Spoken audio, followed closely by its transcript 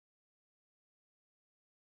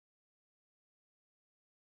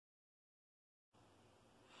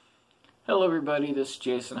Hello everybody, this is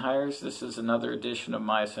Jason Heires. This is another edition of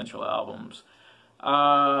My Essential Albums.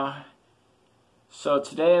 So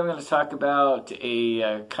today I'm going to talk about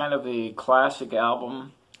a kind of a classic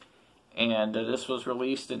album, and this was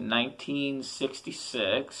released in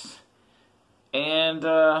 1966. And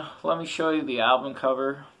let me show you the album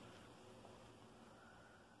cover.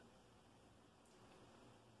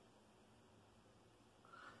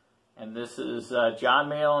 And this is John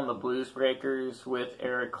Mayall and the Blues Breakers with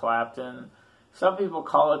Eric Clapton. Some people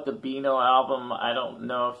call it the Beano album. I don't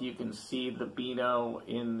know if you can see the Beano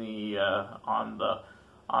in the on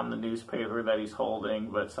the newspaper that he's holding,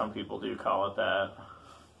 but some people do call it that.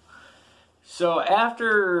 So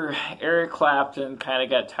after Eric Clapton kind of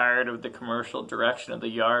got tired of the commercial direction of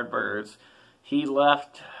the Yardbirds, he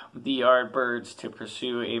left the Yardbirds to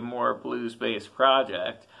pursue a more blues-based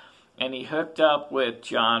project. And he hooked up with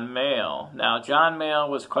John Mayall. Now, John Mayall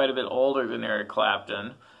was quite a bit older than Eric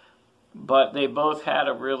Clapton, but they both had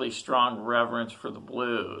a really strong reverence for the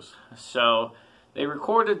blues. So they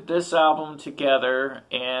recorded this album together,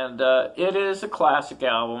 and it is a classic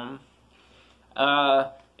album.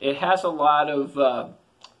 It has a lot of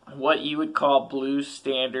what you would call blues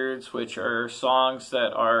standards, which are songs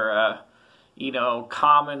that are,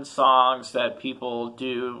 common songs that people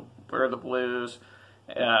do for the blues.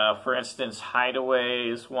 For instance, Hideaway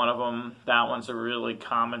is one of them. That one's a really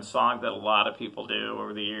common song that a lot of people do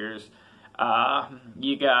over the years.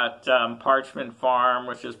 You got Parchment Farm,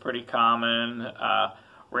 which is pretty common.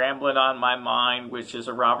 Ramblin' on My Mind, which is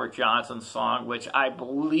a Robert Johnson song, which I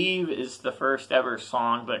believe is the first ever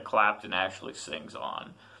song that Clapton actually sings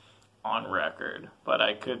on record. But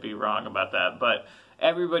I could be wrong about that. But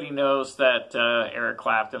everybody knows that Eric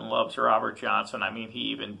Clapton loves Robert Johnson. I mean, he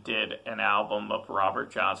even did an album of Robert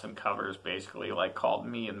Johnson covers, basically, like called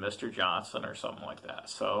Me and Mr. Johnson or something like that.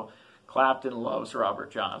 So Clapton loves Robert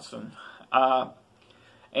Johnson.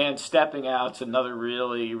 And Stepping Out's another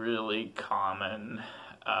really, really common,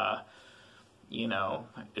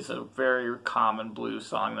 it's a very common blues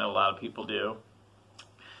song that a lot of people do.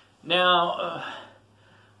 Now,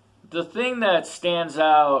 the thing that stands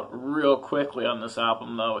out real quickly on this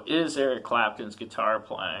album, though, is Eric Clapton's guitar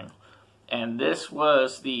playing. And this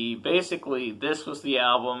was the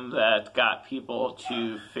album that got people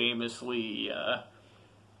to famously,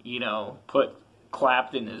 put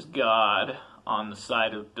Clapton as God on the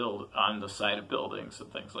side of buildings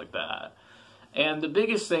and things like that. And the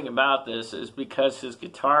biggest thing about this is because his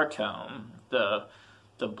guitar tone, the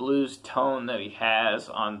blues tone that he has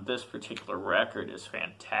on this particular record is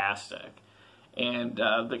fantastic. And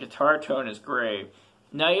the guitar tone is great.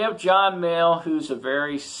 Now you have John Mayall, who's a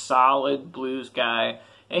very solid blues guy,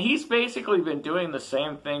 and he's basically been doing the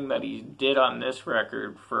same thing that he did on this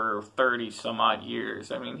record for 30 some odd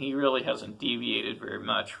years. I mean, he really hasn't deviated very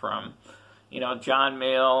much from, John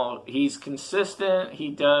Mayall. He's consistent. He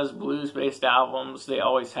does blues-based albums. They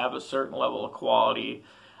always have a certain level of quality,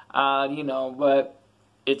 but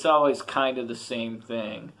it's always kind of the same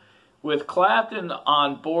thing. With Clapton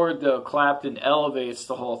on board, though, Clapton elevates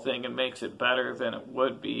the whole thing and makes it better than it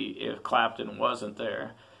would be if Clapton wasn't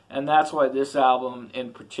there. And that's why this album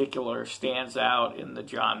in particular stands out in the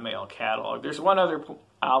John Mayall catalog. There's one other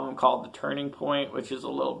album called The Turning Point, which is a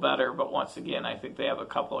little better, but once again, I think they have a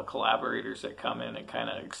couple of collaborators that come in and kind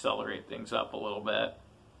of accelerate things up a little bit.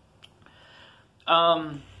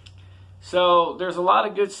 So there's a lot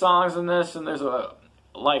of good songs in this, and there's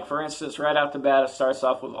like, for instance, right out the bat, it starts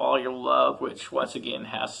off with All Your Love, which, once again,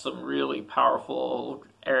 has some really powerful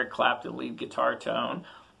Eric Clapton lead guitar tone.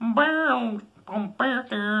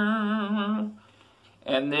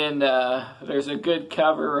 And then there's a good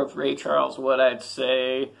cover of Ray Charles' What I'd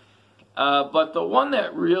Say. But the one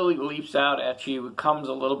that really leaps out at you comes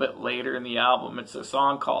a little bit later in the album. It's a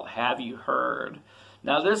song called Have You Heard?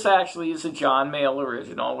 Now, this actually is a John Mayall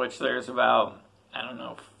original, which there's about,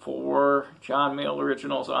 4 John Mayall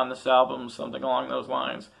originals on this album, something along those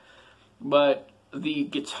lines. But the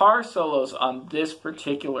guitar solos on this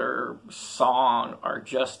particular song are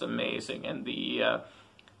just amazing, and the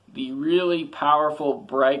really powerful,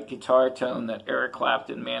 bright guitar tone that Eric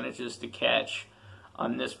Clapton manages to catch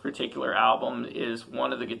on this particular album is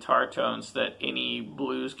one of the guitar tones that any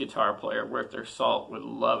blues guitar player worth their salt would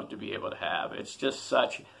love to be able to have. It's just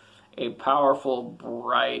such a powerful,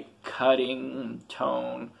 bright, cutting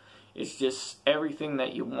tone. It's just everything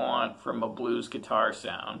that you want from a blues guitar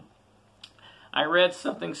sound. I read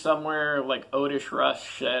something somewhere like Otis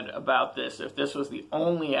Rush said about this. If this was the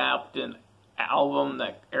only album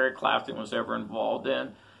that Eric Clapton was ever involved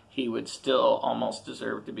in, he would still almost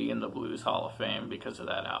deserve to be in the Blues Hall of Fame because of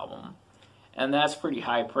that album. And that's pretty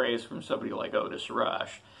high praise from somebody like Otis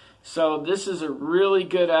Rush. So this is a really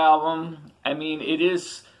good album. I mean, it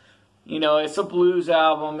is, you know, it's a blues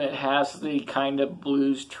album. It has the kind of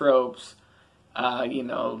blues tropes. You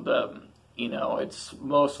know, it's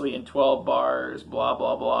mostly in 12 bars, blah,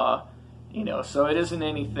 blah, blah. You know, so it isn't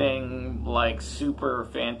anything like super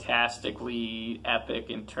fantastically epic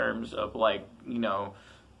in terms of like, you know,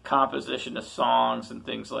 composition of songs and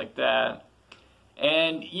things like that.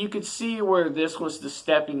 And you could see where this was the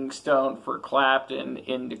stepping stone for Clapton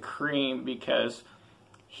into Cream, because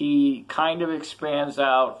he kind of expands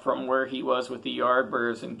out from where he was with the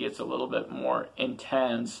Yardbirds and gets a little bit more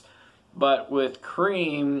intense. But with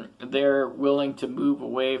Cream, they're willing to move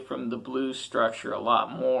away from the blues structure a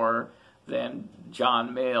lot more than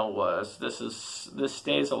John Mayall was. This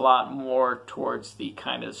stays a lot more towards the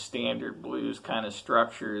kind of standard blues kind of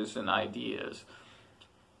structures and ideas.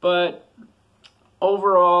 But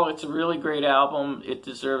overall, it's a really great album. It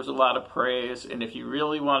deserves a lot of praise. And if you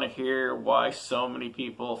really want to hear why so many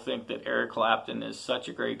people think that Eric Clapton is such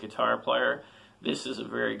a great guitar player, this is a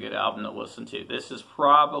very good album to listen to. This is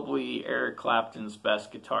probably Eric Clapton's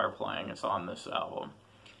best guitar playing. It's on this album.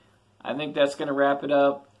 I think that's going to wrap it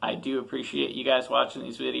up. I do appreciate you guys watching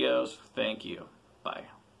these videos. Thank you. Bye.